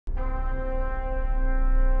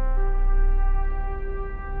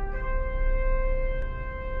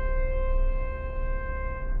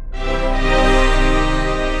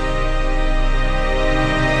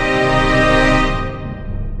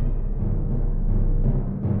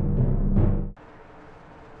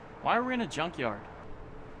Why are we in a junkyard?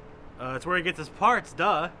 It's where he gets his parts,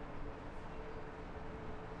 duh.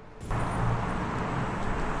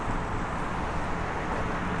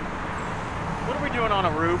 What are we doing on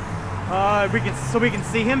a roof? So we can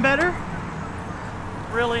see him better?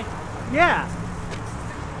 Really? Yeah.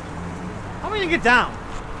 How are we gonna get down?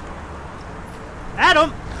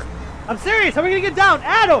 Adam! I'm serious, how are we gonna get down?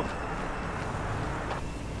 Adam!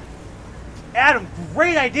 Adam,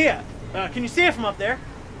 great idea! Can you see it from up there?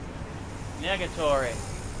 Negatory.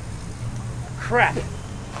 Crap.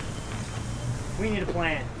 We need a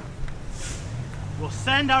plan. We'll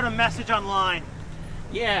send out a message online.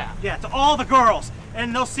 Yeah. Yeah, to all the girls.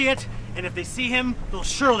 And they'll see it, and if they see him, they'll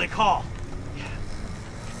surely call.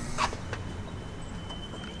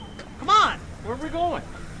 Come on! Where are we going?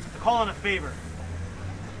 Call in a favor.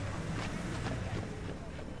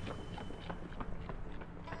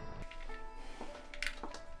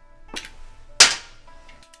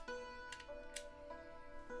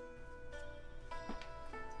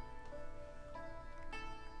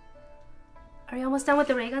 Are you almost done with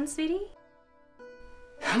the ray gun, sweetie?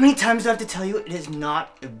 How many times do I have to tell you it is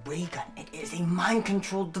not a ray gun? It is a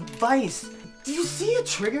mind-controlled device. Do you see a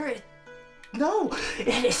trigger? No,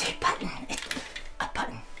 it is a button. A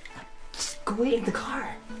button. Just go wait in the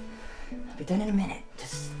car. I'll be done in a minute.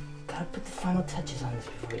 Just gotta put the final touches on this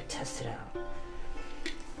before we test it out.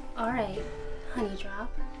 Alright, honey drop.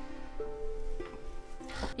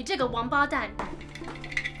 你这个王八蛋!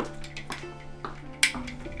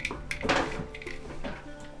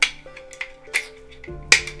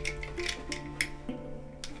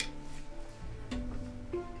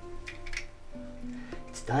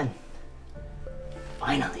 It's done.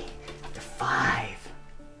 Finally, after 5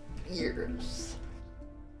 years.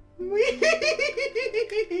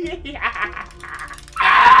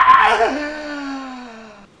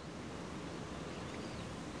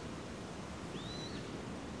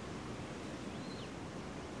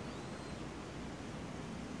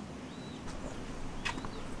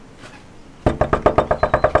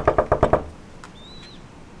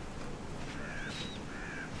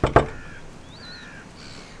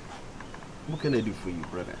 What can I do for you,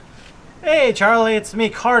 brother? Hey, Charlie, it's me,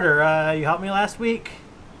 Carter. You helped me last week?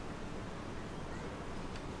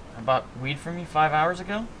 I bought weed from you 5 hours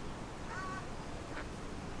ago?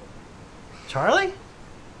 Charlie?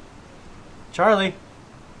 Charlie?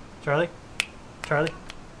 Charlie? Charlie?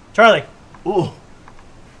 Charlie! Oh,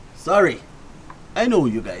 sorry. I know who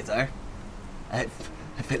you guys are. I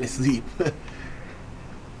fell asleep.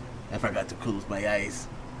 I forgot to close my eyes.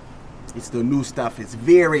 It's the new stuff. It's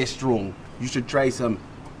very strong. You should try some.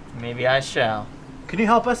 Maybe I shall. Can you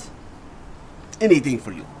help us? Anything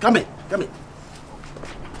for you. Come in. Come in.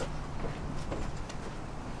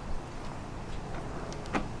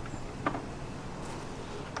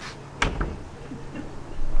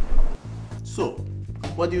 So,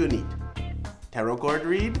 what do you need? Tarot card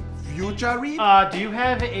read? Future read? Do you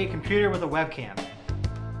have a computer with a webcam?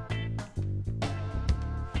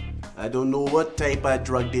 I don't know what type of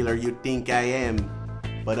drug dealer you think I am,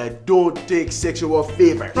 but I don't take sexual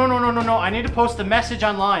favors. No. I need to post a message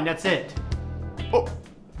online. That's it. Oh.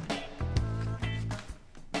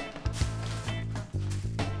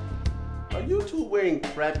 Are you two wearing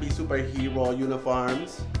crappy superhero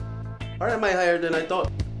uniforms? Or am I higher than I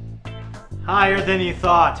thought? Higher than you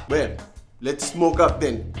thought. Well, let's smoke up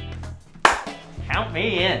then. Count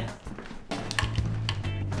me in.